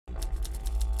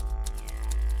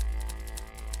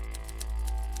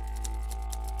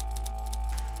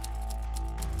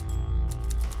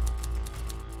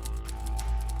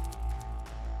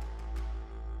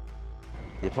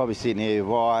You're probably sitting here,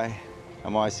 why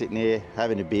am I sitting here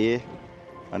having a beer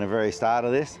on the very start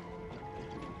of this?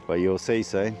 Well, you'll see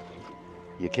soon.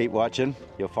 You keep watching,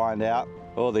 you'll find out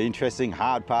all the interesting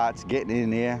hard parts, getting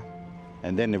in here,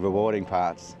 and then the rewarding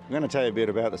parts. I'm going to tell you a bit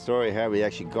about the story, how we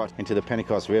actually got into the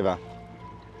Pentecost River.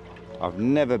 I've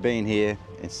never been here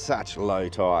in such low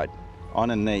tide,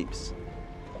 on a neeps.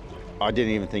 I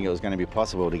didn't even think it was going to be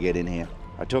possible to get in here.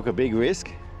 I took a big risk.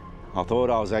 I thought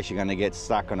I was actually going to get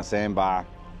stuck on a sandbar.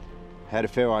 Had a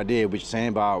fair idea which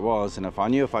sandbar it was, and if I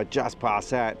knew if I just passed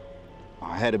that,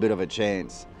 I had a bit of a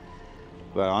chance.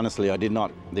 But honestly, I did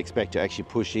not expect to actually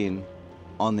push in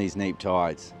on these neap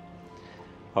tides.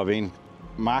 I've been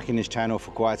marking this channel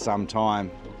for quite some time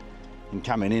and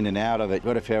coming in and out of it.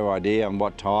 Got a fair idea on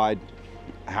what tide,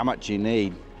 how much you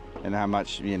need and how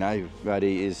much, you know,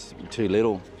 buddy, is too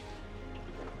little.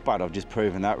 But I've just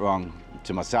proven that wrong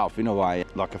to myself in a way.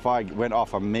 Like if I went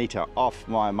off a metre off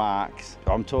my marks,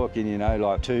 I'm talking, you know,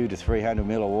 like 200 to 300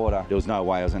 mil of water, there was no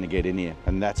way I was going to get in here.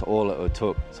 And that's all it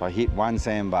took. So I hit one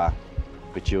sandbar,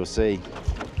 which you'll see,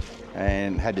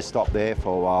 and had to stop there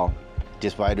for a while.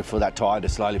 Just waited for that tide to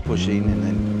slowly push in and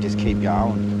then just keep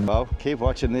going. Well, keep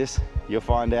watching this. You'll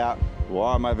find out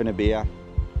why I'm having a beer.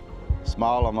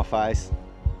 Smile on my face,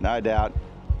 no doubt.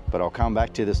 But I'll come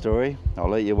back to the story. I'll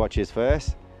let you watch this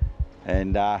first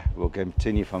and we'll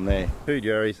continue from there. 2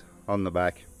 jerrys on the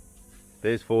back.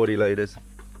 There's 40 litres.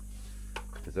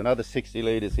 There's another 60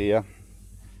 litres here.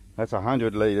 That's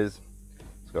 100 litres.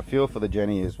 It's got fuel for the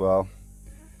Jenny as well.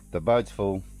 The boat's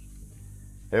full.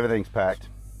 Everything's packed.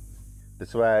 The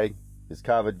swag is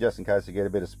covered just in case I get a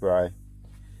bit of spray.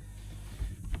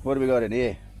 What do we got in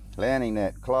here? Landing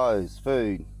net, clothes,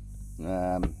 food.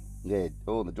 Yeah,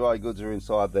 all the dry goods are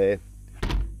inside there.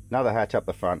 Another hatch up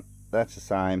the front. That's the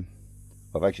same.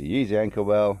 I've actually used the anchor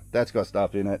well. That's got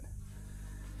stuff in it.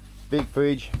 Big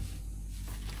fridge.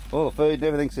 All the food,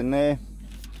 everything's in there.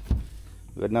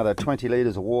 We've got another 20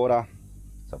 litres of water.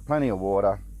 So plenty of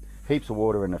water. Heaps of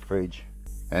water in the fridge.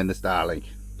 And the Starlink.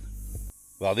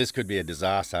 Well, this could be a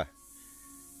disaster.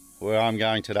 Where I'm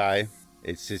going today,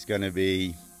 it's just going to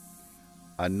be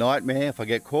a nightmare if I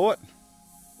get caught,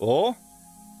 or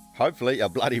hopefully a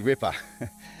bloody ripper.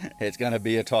 It's going to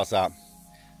be a toss-up.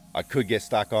 I could get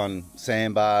stuck on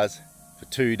sandbars for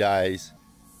 2 days.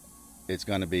 It's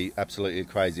going to be absolutely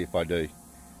crazy if I do,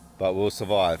 but we'll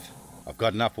survive. I've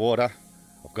got enough water,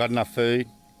 I've got enough food,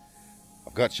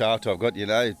 I've got shelter, I've got, you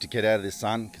know, to get out of this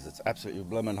sun because it's absolutely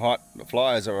blooming hot. The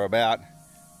flies are about.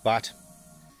 But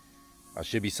I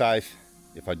should be safe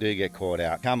if I do get caught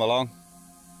out. Come along,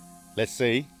 let's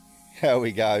see how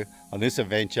we go on this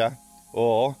adventure,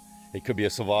 or it could be a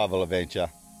survival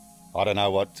adventure. I don't know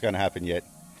what's going to happen yet.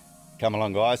 Come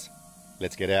along guys,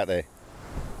 let's get out there.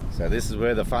 So this is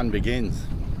where the fun begins.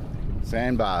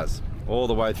 Sandbars all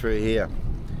the way through here.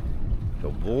 The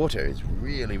water is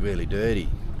really, really dirty.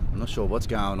 I'm not sure what's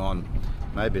going on.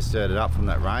 Maybe it stirred it up from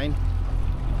that rain.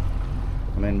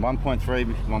 I mean 1.3,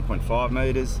 1.5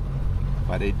 metres,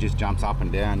 but it just jumps up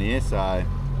and down here, so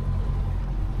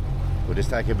we'll just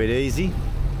take it a bit easy,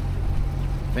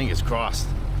 fingers crossed,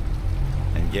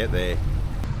 and get there.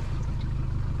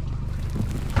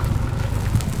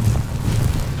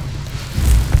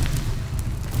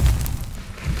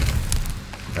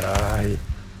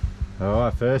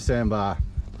 Alright, first sandbar,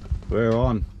 we're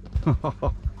on.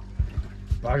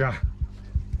 Bugger.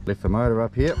 Lift the motor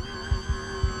up here.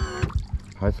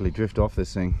 Hopefully drift off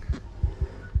this thing.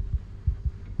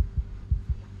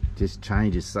 Just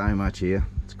changes so much here,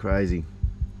 it's crazy.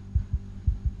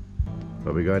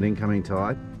 But we got incoming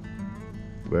tide.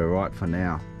 We're right for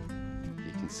now.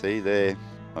 You can see there,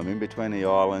 I'm in between the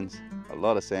islands, a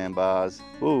lot of sandbars.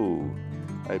 Ooh,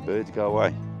 hey birds, go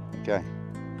away. Okay,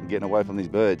 I'm getting away from these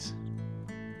birds.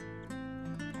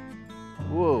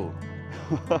 Whoa.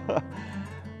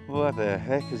 What the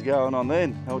heck is going on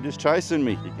then? They were just chasing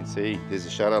me. You can see there's a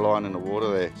shadow line in the water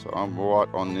there. So I'm right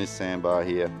on this sandbar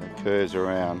here. It curves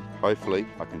around. Hopefully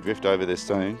I can drift over this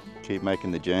soon. Keep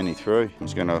making the journey through. I'm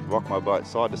just gonna rock my boat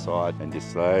side to side and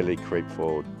just slowly creep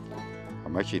forward.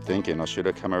 I'm actually thinking I should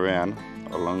have come around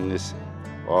along this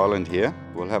island here.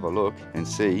 We'll have a look and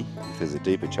see if there's a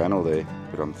deeper channel there.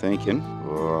 But I'm thinking,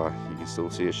 oh, you can still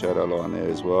see a shadow line there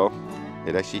as well.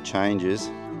 It actually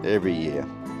changes every year.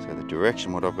 So the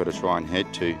direction what I've got to try and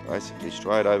head to, basically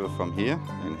straight over from here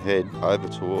and head over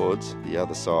towards the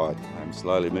other side. I'm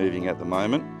slowly moving at the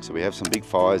moment. So we have some big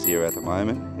fires here at the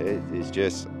moment. It is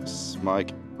just smoke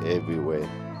everywhere.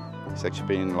 It's actually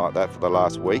been like that for the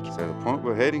last week. So the point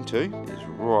we're heading to is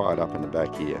right up in the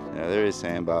back here. Now there is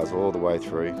sandbars all the way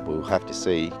through. We'll have to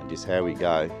see just how we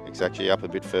go. It's actually up a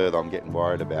bit further I'm getting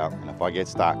worried about. And if I get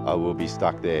stuck, I will be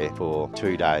stuck there for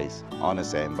 2 days on a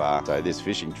sandbar. So this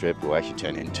fishing trip will actually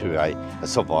turn into a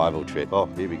survival trip. Oh,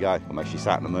 here we go. I'm actually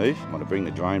starting to move. I'm gonna bring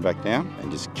the drone back down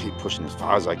and just keep pushing as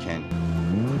far as I can.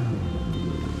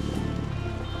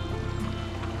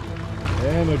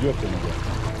 And we're drifting again.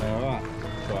 All right,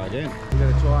 try again. We're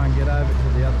going to try and get over to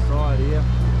the other side here.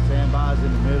 Sandbars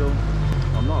in the middle.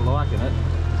 I'm not liking it.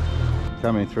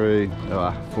 Coming through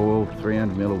full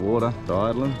 300 mil of water,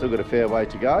 idling. Still got a fair way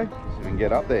to go, so we can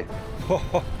get up there.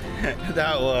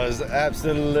 That was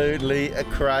absolutely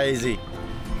crazy.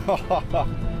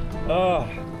 Oh,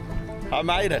 I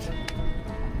made it.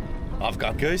 I've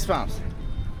got goosebumps.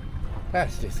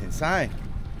 That's just insane.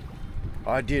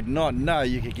 I did not know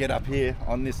you could get up here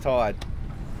on this tide.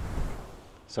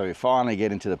 So we finally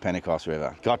get into the Pentecost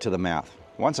River. Got to the mouth.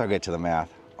 Once I get to the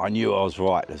mouth, I knew I was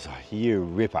right. It was a you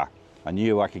ripper. I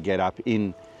knew I could get up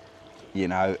in, you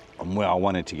know, where I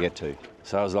wanted to get to.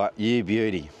 So I was like, you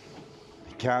beauty.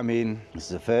 Come in, this is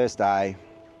the first day.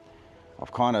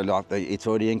 I've kind of like, it's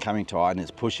already incoming tide and it's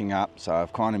pushing up. So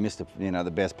I've kind of missed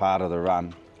the best part of the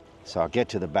run. So I get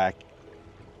to the back.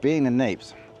 Being the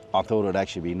Neeps, I thought it'd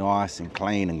actually be nice and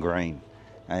clean and green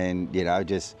and, you know,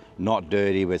 just not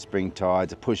dirty where spring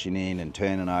tides are pushing in and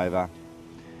turning over.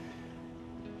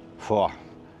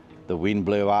 The wind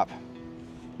blew up,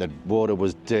 the water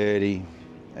was dirty,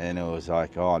 and it was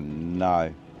like, oh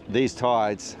no. These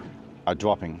tides are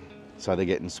dropping, so they're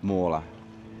getting smaller.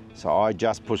 So I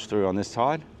just pushed through on this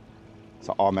tide,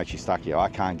 so I'm actually stuck here. I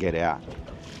can't get out.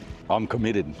 I'm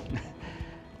committed.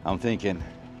 I'm thinking,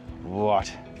 what?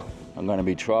 I'm going to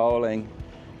be trolling.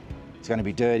 It's going to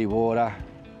be dirty water.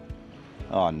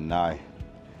 Oh no.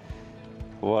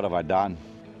 What have I done?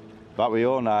 But we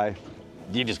all know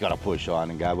you just got to push on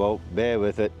and go, well, bear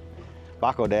with it,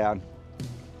 buckle down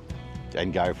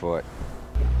and go for it.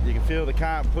 You can feel the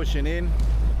current pushing in,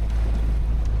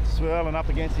 swirling up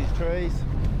against these trees,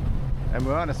 and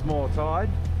we're on a small tide.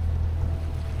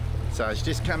 So it's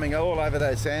just coming all over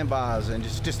those sandbars and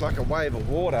just like a wave of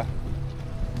water.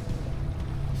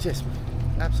 Just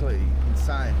absolutely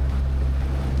insane.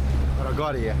 But I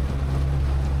got here.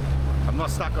 I'm not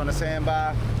stuck on a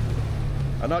sandbar.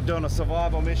 I'm not doing a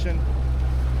survival mission.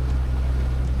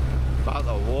 But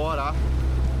the water,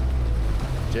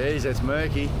 geez, it's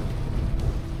murky.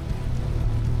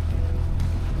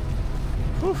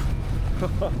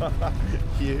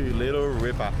 You little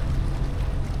ripper.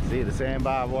 See the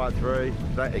sandbar right through,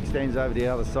 that extends over the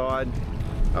other side.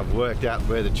 I've worked out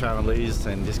where the channel is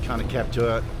and just kind of kept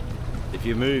to it. If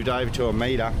you moved over to a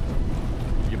meter,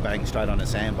 you're bang straight on a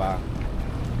sandbar.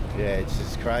 Yeah, it's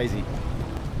just crazy.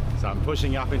 So I'm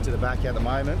pushing up into the back at the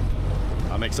moment.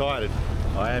 I'm excited.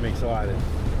 I am excited.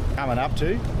 Coming up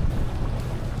to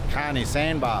Carney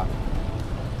Sandbar,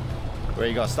 where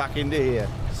you got stuck into here.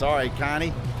 Sorry,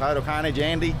 Carney, total carnage,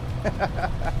 Andy.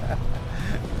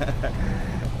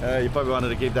 You probably wanted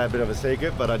to keep that bit of a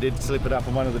secret, but I did slip it up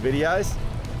in one of the videos.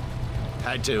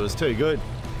 Had to, it was too good.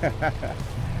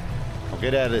 I'll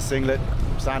get out of the singlet,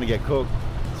 I'm starting to get cooked,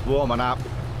 it's warming up.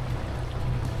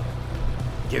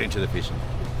 Get into the fishing.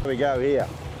 Here we go here.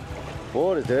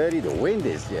 Water's dirty, the wind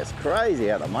is just crazy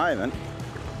at the moment.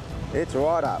 It's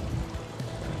right up.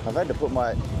 I've had to put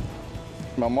my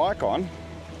mic on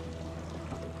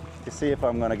to see if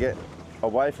I'm going to get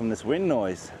away from this wind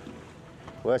noise.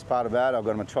 Worst part about it, I've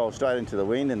got to troll straight into the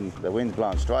wind and the wind's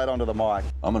blowing straight onto the mic.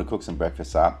 I'm going to cook some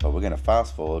breakfast up, but we're going to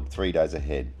fast forward 3 days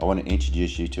ahead. I want to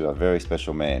introduce you to a very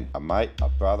special man, a mate, a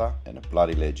brother and a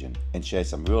bloody legend, and share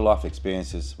some real life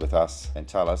experiences with us and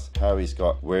tell us how he's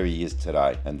got where he is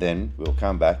today. And then we'll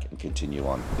come back and continue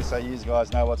on. Just so you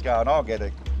guys know what's going on, I'll get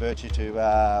Birchie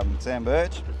to Sam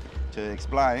Birch to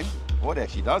explain what he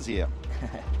actually does here.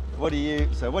 What do you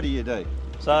do?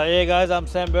 So yeah guys, I'm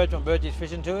Sam Birch from Birchie's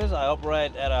Fishing Tours. I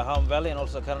operate at our home valley and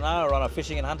also Kununurra. I run a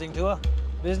fishing and hunting tour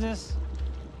business.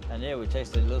 And yeah, we chase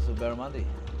the lures of Barramundi.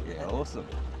 Yeah, awesome.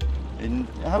 And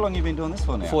how long have you been doing this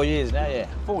for now? 4 years now, yeah.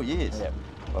 4 years? Yeah.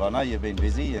 Well, I know you've been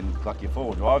busy and like your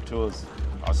 4-wheel drive tours,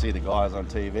 I see the guys on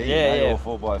TV, yeah.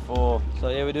 all 4x4. So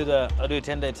yeah, I do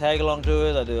 10-day tag-along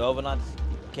tours, I do overnight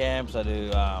camps, I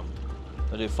do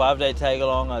 5-day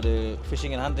tag-along, I do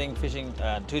fishing and hunting,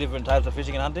 2 different types of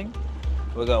fishing and hunting.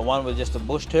 We've got one with just a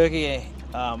bush turkey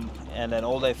and then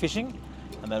all-day fishing.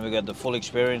 And then we got the full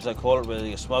experience, I call it, where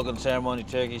you smoking ceremony,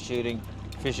 turkey shooting,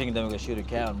 fishing, and then we're going to shoot a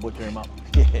cow and butcher him up.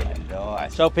 Yeah,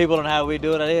 nice. Show people on how we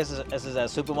do it out here. This is our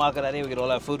supermarket out here. We get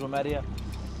all our food from out here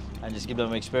and just give them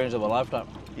an experience of a lifetime.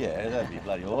 Yeah, that'd be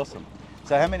bloody awesome.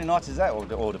 So how many nights is that? Or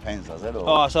it all depends, does it? Or?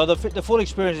 Oh, so the full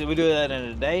experience, we do that in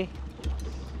a day.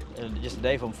 Just a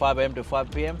day from 5 a.m. to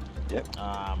 5 p.m. Yep.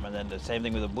 And then the same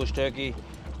thing with the bush turkey.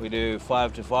 We do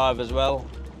 5 to 5 as well.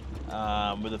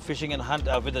 With the fishing and hunt,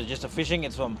 just the fishing,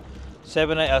 it's from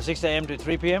 6 a.m. to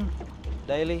 3 p.m.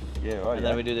 daily. Yeah, right. And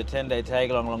then we do the 10-day tag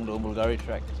along the Umulgari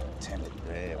track. 10,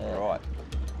 right.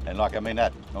 And like, I mean,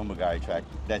 that Umulgari track,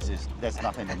 that's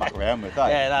nothing to muck around with, eh?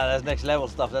 Yeah, no, that's next level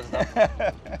stuff. That's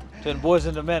stuff. Turn boys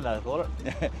into men, I call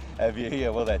it. Have you? Yeah,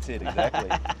 well, that's it, exactly.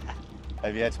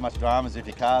 Have you had so much dramas with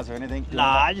your cars or anything?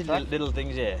 Nah, just little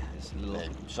things, yeah. Just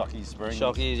little shockies, springs.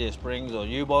 Shockies, yeah, springs or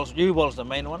U-bolts. U-bolts the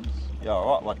main ones. Yeah,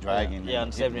 all right, like dragging. Yeah,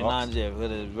 on 79s, yeah,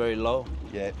 because it's very low.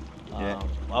 Yeah, yeah.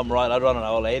 I'm right. I run an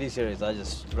old 80 series. I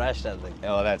just thrashed that thing.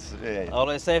 Oh, that's yeah. I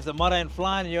always say if the mud ain't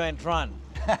flying, you ain't trying.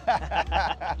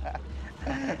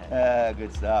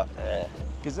 Good stuff.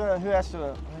 Because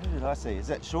who did I see? Is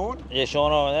that Sean? Yeah,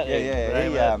 Sean over that.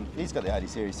 Yeah. He's got the 80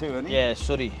 series too, hasn't he? Yeah,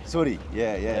 Sooty. Sooty,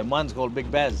 yeah. Mine's called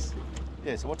Big Baz.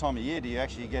 Yeah. So what time of year do you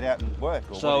actually get out and work?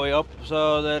 So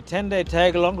the 10-day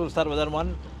tag along. We'll start with that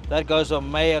one. That goes from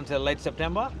May until late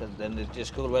September. Then it's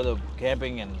just cool weather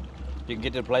camping, and you can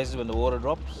get to places when the water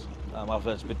drops.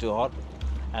 After it's a bit too hot,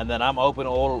 and then I'm open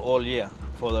all year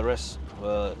for the rest,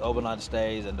 for overnight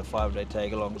stays and the 5-day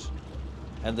tag-alongs,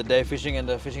 and the day fishing and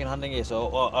the fishing and hunting. Yeah, so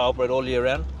I operate all year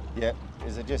round. Yeah.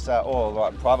 Is it just all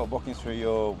like private bookings through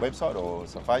your website or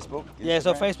so Facebook? Instagram? Yeah,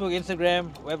 so Facebook,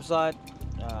 Instagram, website.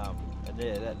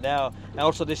 Now, and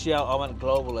also this year I went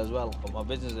global as well. My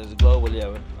business is global.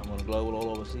 Yeah, I'm on global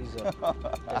all overseas. So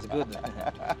that's good.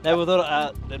 Never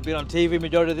thought I'd been on TV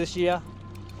majority of this year.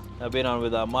 I've been on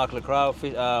with Mark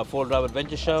LeCrow, Four Drive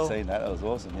Adventure Show. I've seen that. That was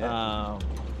awesome. Yeah.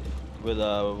 With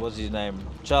what's his name?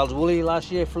 Charles Woolley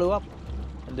last year flew up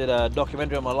and did a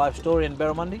documentary on my life story in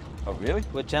Barramundi. Oh really?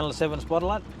 With Channel 7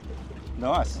 Spotlight.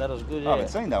 Nice. That was good. Yeah. I haven't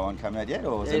seen that one come out yet,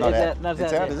 or is it not out?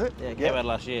 It's out, is it? Yeah, it came out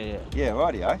last year. Yeah. Yeah,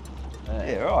 rightio.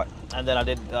 Yeah, right. And then I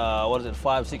did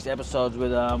 5-6 episodes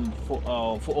with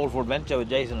All for Adventure with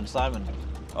Jason and Simon.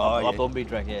 Up Umbi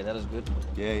track. Yeah, that was good.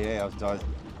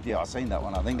 Yeah. I've seen that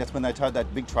one. I think that's when they towed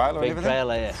that big trailer. Big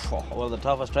trailer, yeah. One of the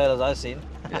toughest trailers I've seen.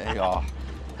 Yeah.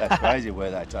 That's crazy where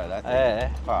they tow that thing.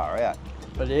 Yeah. Far out.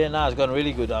 But yeah, no, it's gone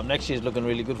really good. Next year's looking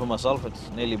really good for myself. It's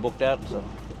nearly booked out. So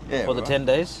for the 10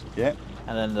 days. Yeah.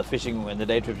 And then the fishing and the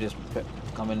day trip just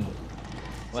come in.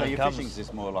 So your fishing's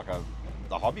just more like a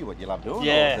hobby, what you love doing?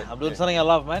 Yeah, I'm doing something I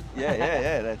love, mate.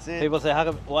 Yeah, that's it. People say,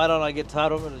 why don't I get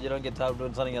tired of it? You don't get tired of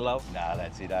doing something you love. Nah,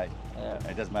 that's it, eh? Yeah.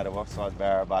 It doesn't matter what size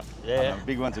barra, but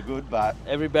big ones are good, but...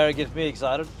 Every barra gets me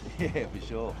excited. Yeah, for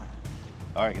sure.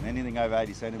 I reckon anything over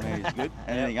 80 centimetres is good.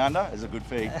 Anything under is a good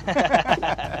feed.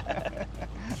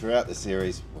 Throughout the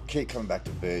series, we'll keep coming back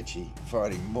to Birchie,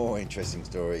 finding more interesting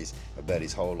stories about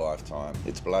his whole lifetime.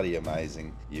 It's bloody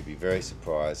amazing. You'd be very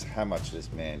surprised how much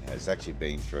this man has actually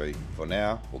been through. For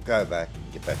now, we'll go back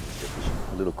and get back to the fishing.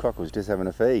 The little croc was just having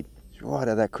a feed. He's right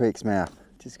at that creek's mouth.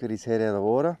 Just got his head out of the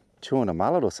water, chewing a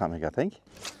mullet or something, I think.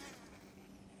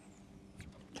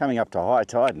 Coming up to high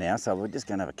tide now, so we're just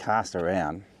going to have a cast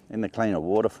around in the cleaner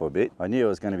water for a bit. I knew it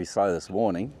was going to be slow this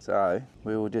morning, so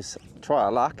we will just try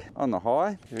our luck on the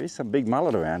high. There is some big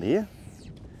mullet around here.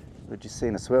 We've just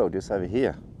seen a swell just over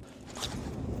here.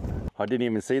 I didn't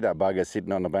even see that bugger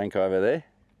sitting on the bank over there.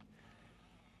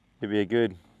 It'd be a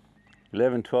good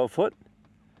 11, 12 foot.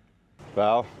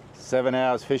 Well, 7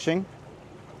 hours fishing,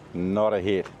 not a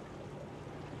hit.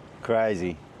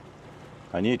 Crazy.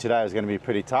 I knew today was going to be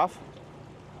pretty tough,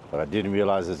 but I didn't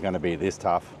realise it was going to be this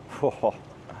tough.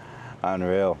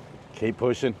 Unreal. Keep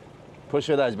pushing. Push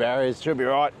through those barriers, should be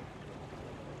right.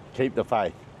 Keep the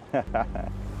faith.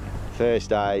 First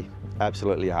day,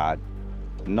 absolutely hard.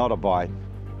 Not a bite,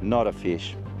 not a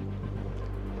fish.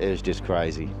 It was just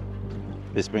crazy.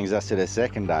 This brings us to the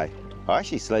second day. I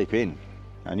actually sleep in.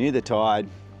 I knew the tide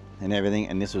and everything,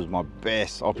 and this was my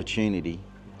best opportunity,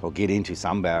 or get into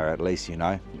some barra at least, you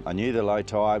know. I knew the low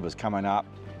tide was coming up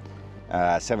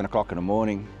 7 o'clock in the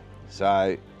morning,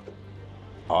 so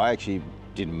I actually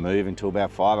didn't move until about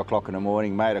 5 o'clock in the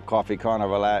morning, made a coffee, kind of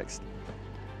relaxed,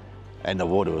 and the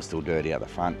water was still dirty out the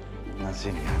front. And I was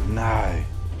thinking, no,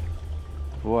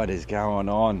 what is going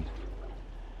on?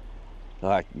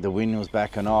 Like, the wind was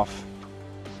backing off.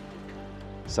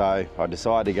 So I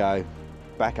decided to go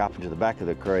back up into the back of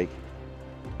the creek,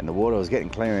 and the water was getting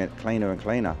cleaner and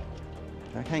cleaner.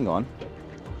 Like, hang on,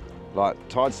 like,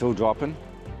 tide's still dropping.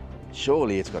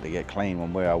 Surely it's got to get clean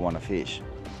from where I want to fish.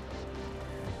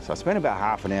 So I spent about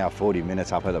half an hour, 40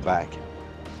 minutes up at the back.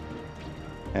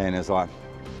 And it's like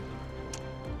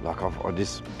I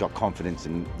just got confidence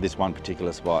in this one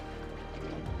particular spot.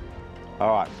 All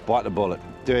right, bite the bullet.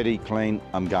 Dirty, clean,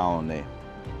 I'm going there.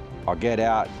 I get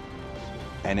out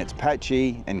and it's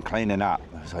patchy and cleaning up.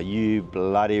 So you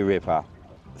bloody ripper.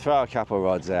 Throw a couple of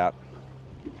rods out,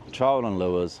 trolling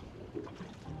lures,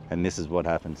 and this is what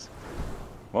happens.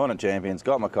 Morning champions,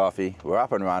 got my coffee, we're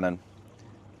up and running.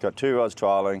 Got 2 rods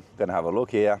trolling, gonna have a look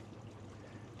here.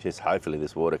 Just hopefully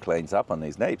this water cleans up on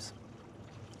these neeps.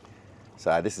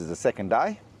 So this is the second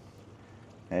day,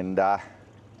 and the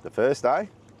first day,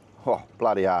 oh,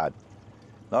 bloody hard.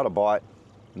 Not a bite,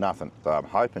 nothing. So I'm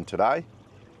hoping today,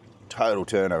 total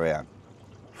turnaround.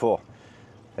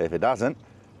 If it doesn't,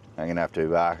 I'm gonna have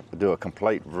to do a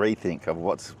complete rethink of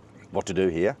what to do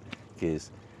here,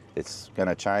 because it's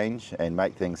gonna change and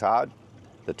make things hard.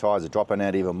 The tides are dropping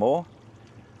out even more,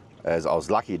 as I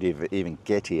was lucky to even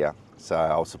get here, so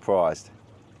I was surprised.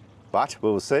 But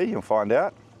we'll see and find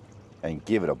out and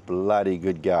give it a bloody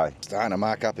good go. Starting to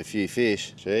mark up a few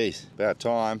fish. Jeez, about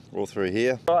time, all through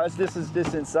here. Guys, this is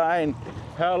just insane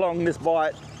how long this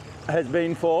bite has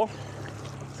been for.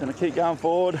 It's gonna keep going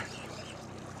forward.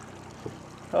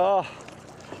 Oh.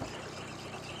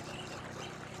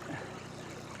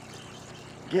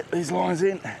 Get these lines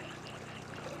in.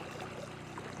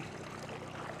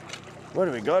 What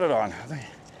have we got it on?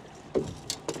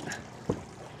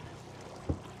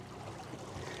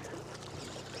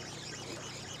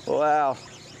 Wow,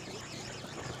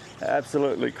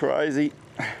 absolutely crazy.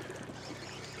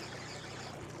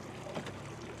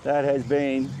 That has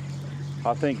been,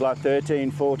 I think, like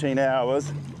 13, 14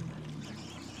 hours.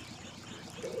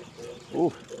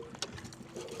 Ooh.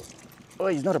 Oh,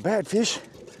 he's not a bad fish.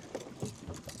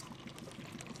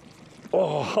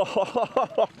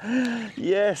 Oh,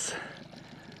 yes.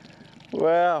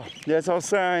 Wow, as I was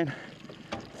saying,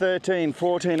 13,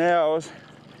 14 hours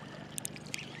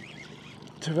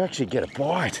to actually get a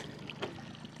bite.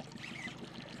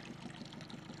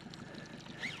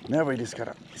 Now we just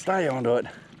gotta stay onto it.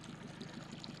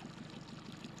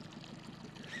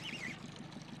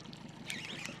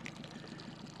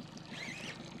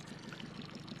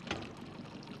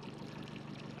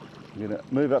 I'm gonna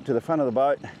move up to the front of the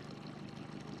boat.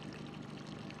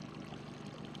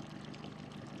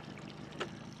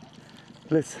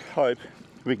 Let's hope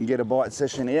we can get a bite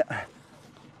session here.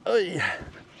 Oy.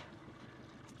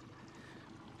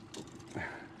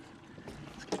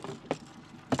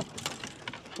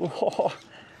 Oh.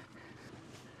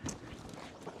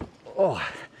 Oh,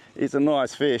 it's a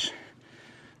nice fish.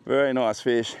 Very nice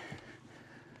fish.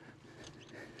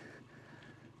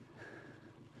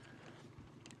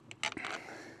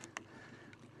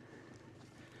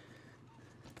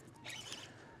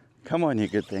 Come on, you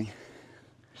good thing.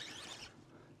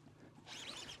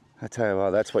 I tell you what,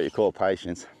 that's what you call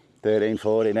patience. 13,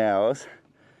 14 hours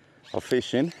of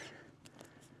fishing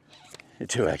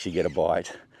to actually get a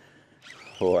bite.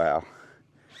 Wow.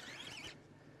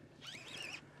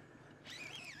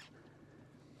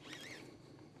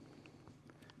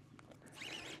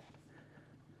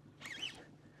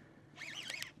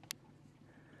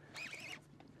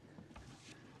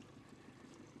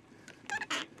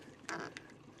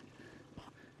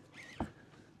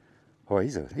 Oh,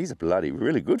 he's a bloody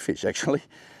really good fish, actually.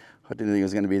 I didn't think it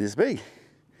was going to be this big.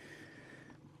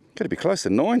 Got to be close to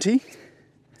 90.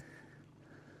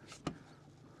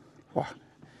 Oh,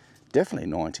 definitely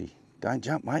 90. Don't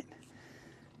jump, mate.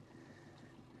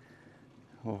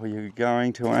 Oh, you're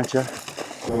going to, aren't you?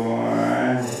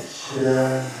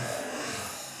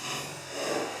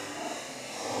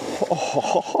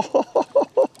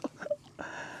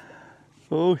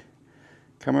 Oh,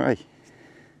 come away.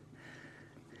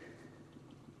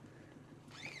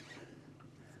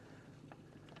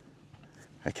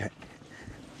 Okay,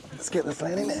 let's get this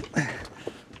landing there.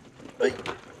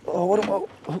 Oh, what am I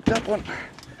hooked up on?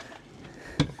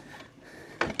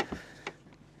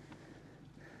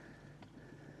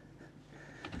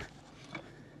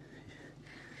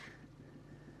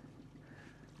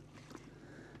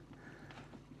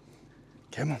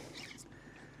 Come on.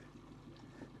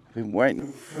 I've been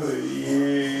waiting for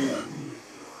you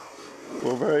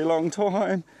for a very long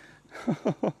time.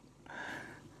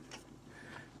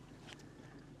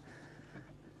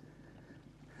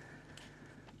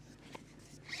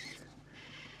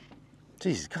 Jeez,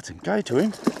 he's got some go to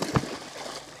him.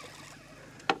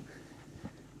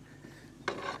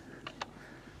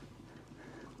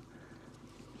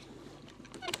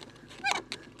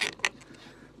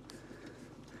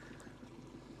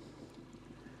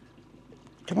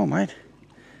 Come on, mate.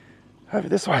 Over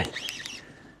this way.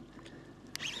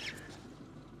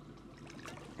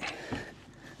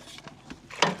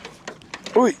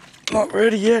 Oi, not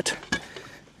ready yet.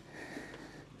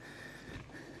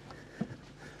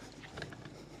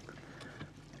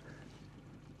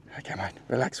 Okay, mate,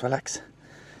 relax, relax.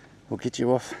 We'll get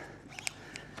you off.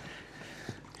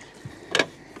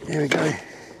 Here we go.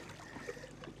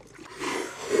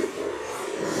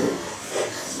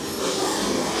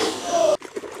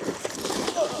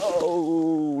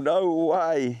 Oh, no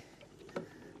way.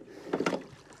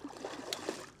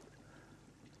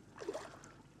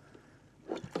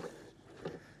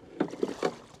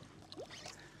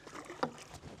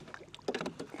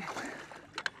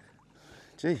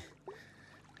 Gee,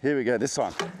 here we go this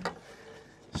time.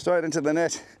 Straight into the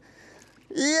net.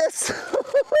 Yes!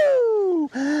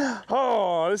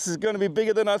 Oh, this is going to be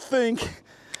bigger than I think.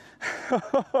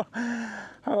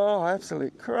 Oh,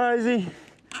 absolute crazy.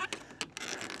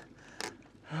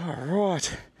 All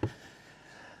right.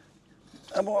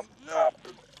 Come on, up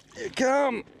you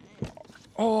come.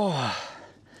 Oh,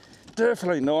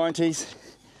 definitely 90s.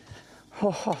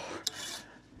 Oh.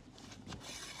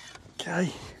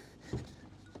 Okay.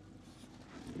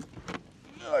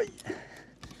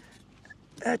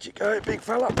 Out you go, big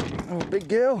fella. Oh, big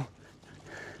girl.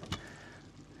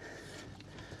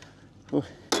 Oh,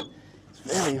 it's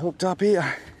very hooked up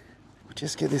here. We'll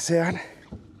just get this out.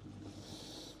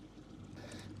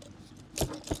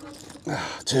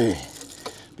 Oh, gee,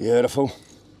 beautiful.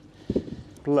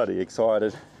 Bloody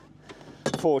excited.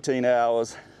 14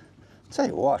 hours. Tell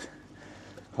you what,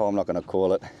 oh, I'm not going to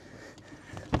call it.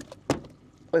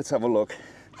 Let's have a look.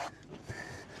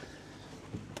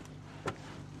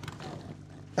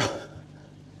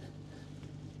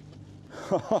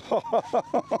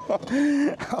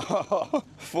 Oh,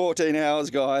 14 hours,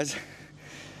 guys.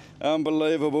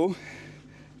 Unbelievable.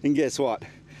 And guess what?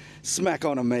 Smack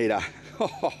on a meter.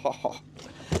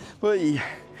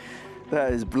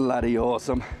 That is bloody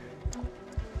awesome.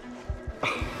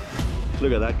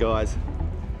 Look at that, guys.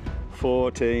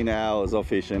 14 hours of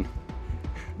fishing.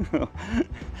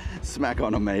 Smack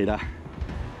on a meter.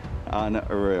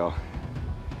 Unreal.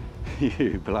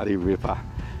 You bloody ripper.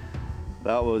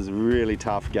 That was really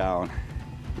tough going.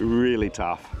 Really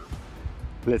tough.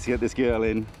 Let's get this girl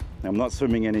in. I'm not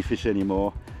swimming any fish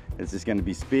anymore. It's just going to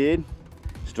be speared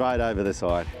straight over the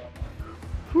side.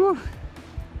 Whew.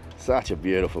 Such a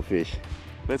beautiful fish.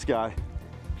 Let's go.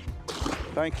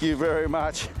 Thank you very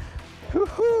much.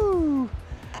 Woohoo!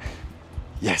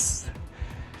 Yes.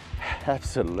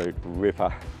 Absolute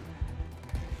ripper.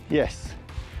 Yes.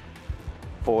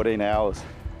 14 hours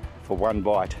for one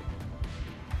bite.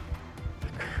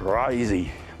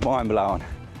 Crazy. Mind blowing.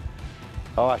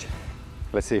 All right.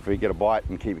 Let's see if we get a bite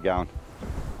and keep it going.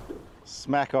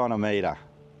 Smack on a meter.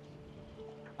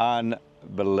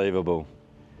 Unbelievable.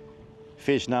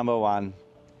 Fish number one,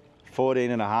 14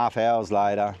 and a half hours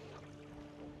later.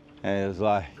 And it was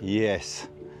like, yes,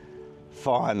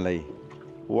 finally,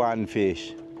 one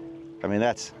fish. I mean,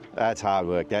 that's hard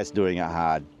work. That's doing it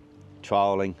hard.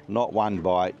 Trolling, not one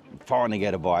bite, finally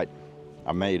get a bite.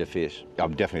 A meter fish.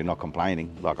 I'm definitely not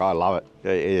complaining. Like, I love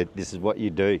it. This is what you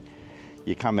do.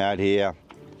 You come out here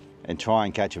and try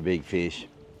and catch a big fish,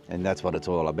 and that's what it's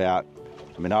all about.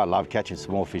 I mean, I love catching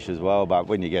small fish as well, but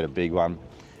when you get a big one,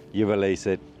 you release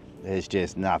it, there's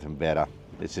just nothing better.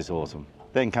 It's just awesome.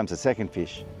 Then comes the second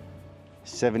fish,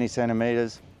 70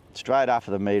 centimeters, straight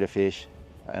after the meter fish,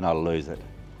 and I lose it.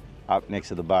 Up next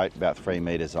to the boat, about 3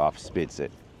 meters off, spits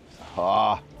it.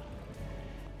 Oh.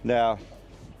 Now,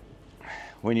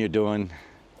 when you're doing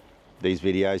these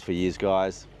videos for you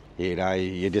guys, you know,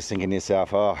 you're just thinking to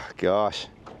yourself, oh gosh,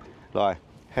 like,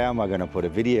 how am I going to put a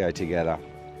video together?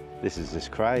 This is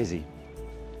just crazy.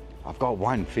 I've got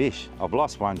one fish. I've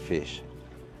lost one fish.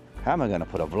 How am I going to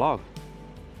put a vlog?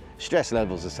 Stress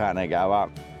levels are starting to go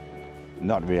up.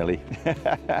 Not really.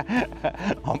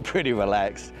 I'm pretty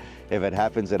relaxed. If it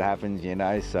happens, it happens, you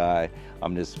know, so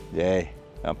I'm just, yeah,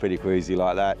 I'm pretty queasy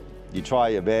like that. You try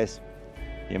your best.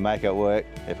 You make it work.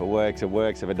 If it works, it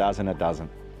works. If it doesn't, it doesn't.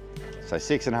 So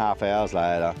 6.5 hours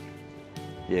later,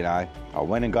 you know, I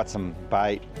went and got some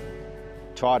bait,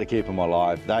 tried to keep them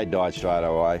alive. They died straight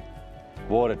away.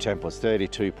 Water temp was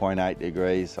 32.8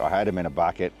 degrees. I had them in a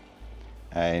bucket,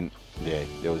 and yeah,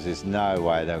 there was just no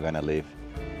way they were going to live.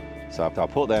 So after I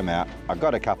pulled them out, I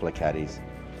got a couple of caddies.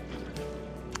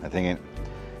 I'm thinking,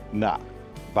 nah,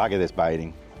 bugger this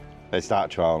baiting. They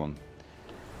start trolling.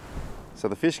 So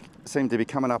the fish seem to be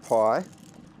coming up high.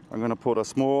 I'm going to put a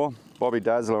small Bobby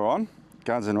Dazzler on,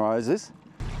 Guns N' Roses.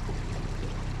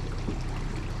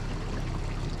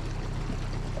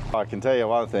 I can tell you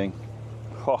one thing,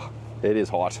 oh, it is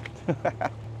hot.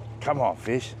 Come on,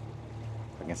 fish.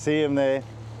 I can see him there,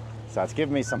 so it's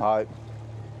giving me some hope.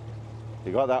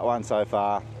 You got that one so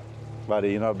far, but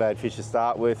you're not a bad fish to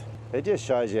start with. It just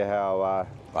shows you how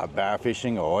like barra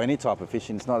fishing or any type of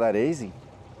fishing, it's not that easy.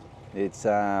 It's,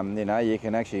 you know, you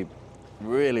can actually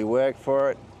really work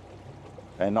for it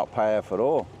and not pay off at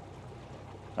all.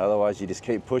 Otherwise you just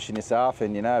keep pushing yourself,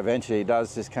 and you know, eventually it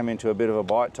does just come into a bit of a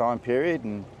bite time period,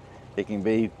 and it can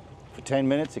be for 10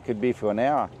 minutes, it could be for an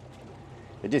hour.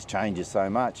 It just changes so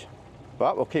much.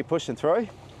 But we'll keep pushing through.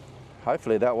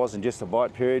 Hopefully that wasn't just a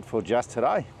bite period for just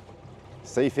today.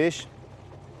 Sea fish,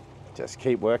 just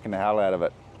keep working the hell out of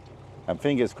it. And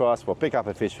fingers crossed we'll pick up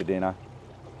a fish for dinner.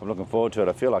 I'm looking forward to it.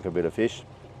 I feel like a bit of fish.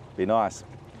 Be nice.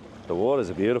 The water's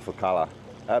a beautiful colour,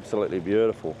 absolutely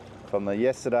beautiful. From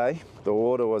yesterday, the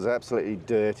water was absolutely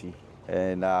dirty,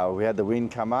 and we had the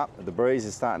wind come up. The breeze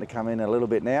is starting to come in a little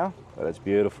bit now, but it's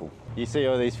beautiful. You see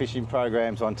all these fishing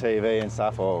programs on TV and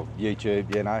stuff, or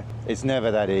YouTube, you know, it's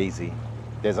never that easy.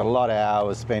 There's a lot of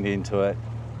hours spent into it,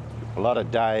 a lot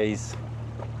of days,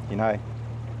 you know,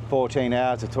 14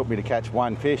 hours it took me to catch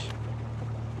one fish.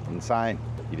 Insane.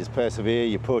 You just persevere,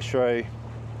 you push through,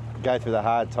 go through the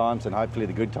hard times, and hopefully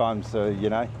the good times, you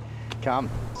know, come.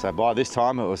 So by this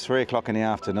time it was 3 o'clock in the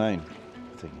afternoon.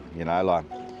 You know, like,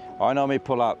 I normally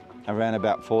pull up around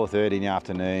about 4:30 in the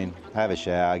afternoon, have a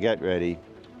shower, get ready,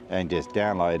 and just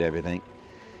download everything.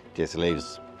 Just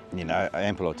leaves, you know,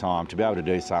 ample of time to be able to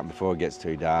do something before it gets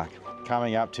too dark.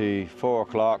 Coming up to 4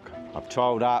 o'clock, I've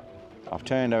trolled up, I've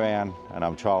turned around, and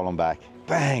I'm trolling back.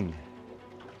 Bang!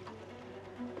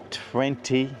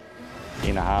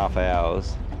 20.5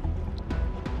 hours,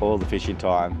 all the fishing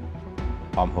time,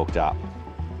 I'm hooked up.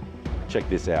 Check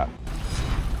this out.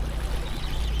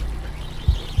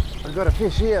 I've got a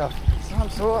fish here of some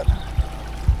sort.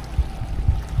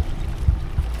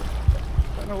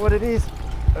 Don't know what it is,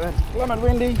 but it's blooming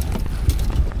windy.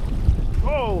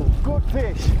 Oh, good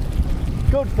fish.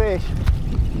 Good fish.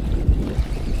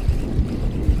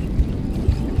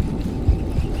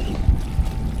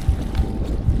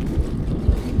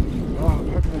 Oh,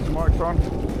 I'm hoping there's marks on.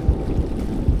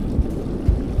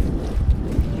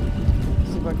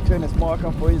 See if I can turn this mic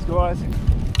on for you guys.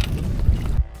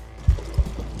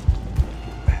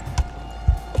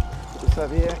 This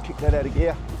over here, kick that out of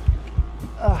gear.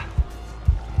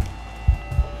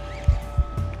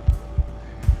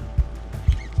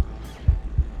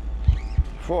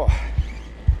 Whoa.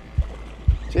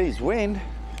 Geez, wind.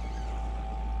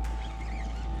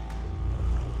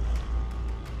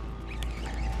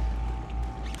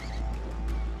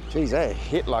 Geez, that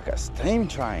hit like a steam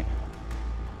train.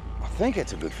 I think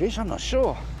it's a good fish, I'm not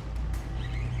sure.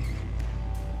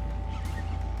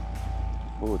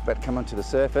 Oh, it's about to come onto the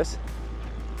surface.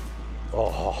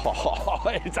 Oh,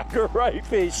 it's a great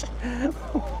fish. I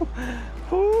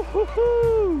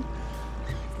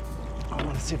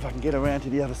want to see if I can get around to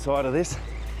the other side of this.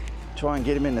 Try and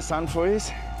get him in the sun for you.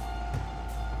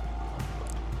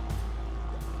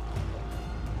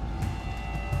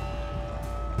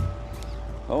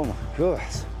 Oh my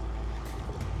gosh.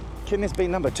 Can this be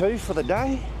number 2 for the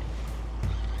day?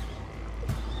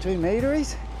 2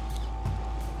 meteries?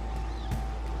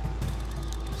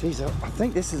 Geez, I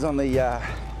think this is on the,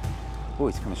 oh,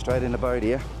 he's coming straight in the boat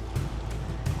here.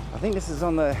 I think this is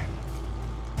on the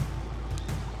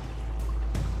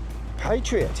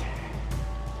Patriot.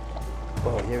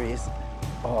 Oh, here he is.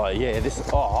 Oh yeah, this is,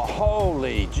 oh,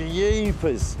 holy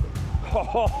jeepers.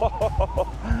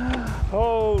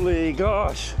 Holy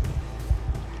gosh.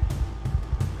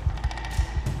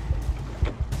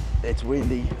 It's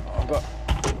windy. I've got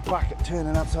the bucket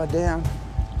turning upside down.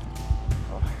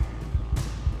 Oh.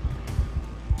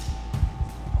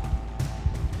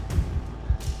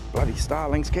 Bloody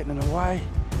starling's getting in the way.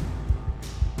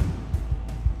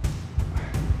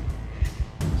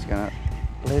 Just gonna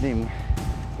let him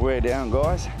wear down,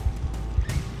 guys,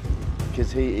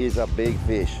 because he is a big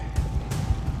fish.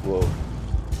 Whoa.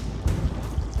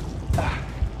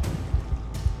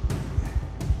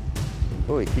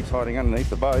 Oh, he keeps hiding underneath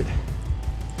the boat.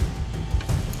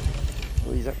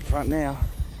 Oh, he's up the front now.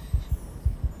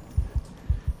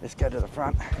 Let's go to the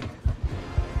front.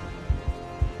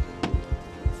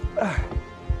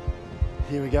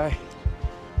 Here we go.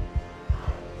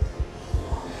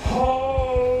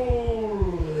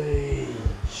 Holy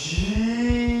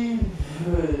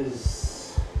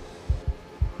jeepers.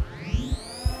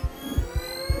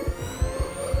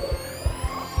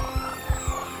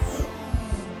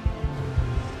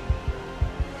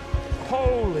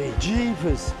 Holy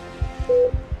jeepers.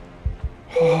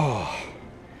 Oh,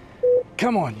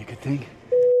 come on, you could think.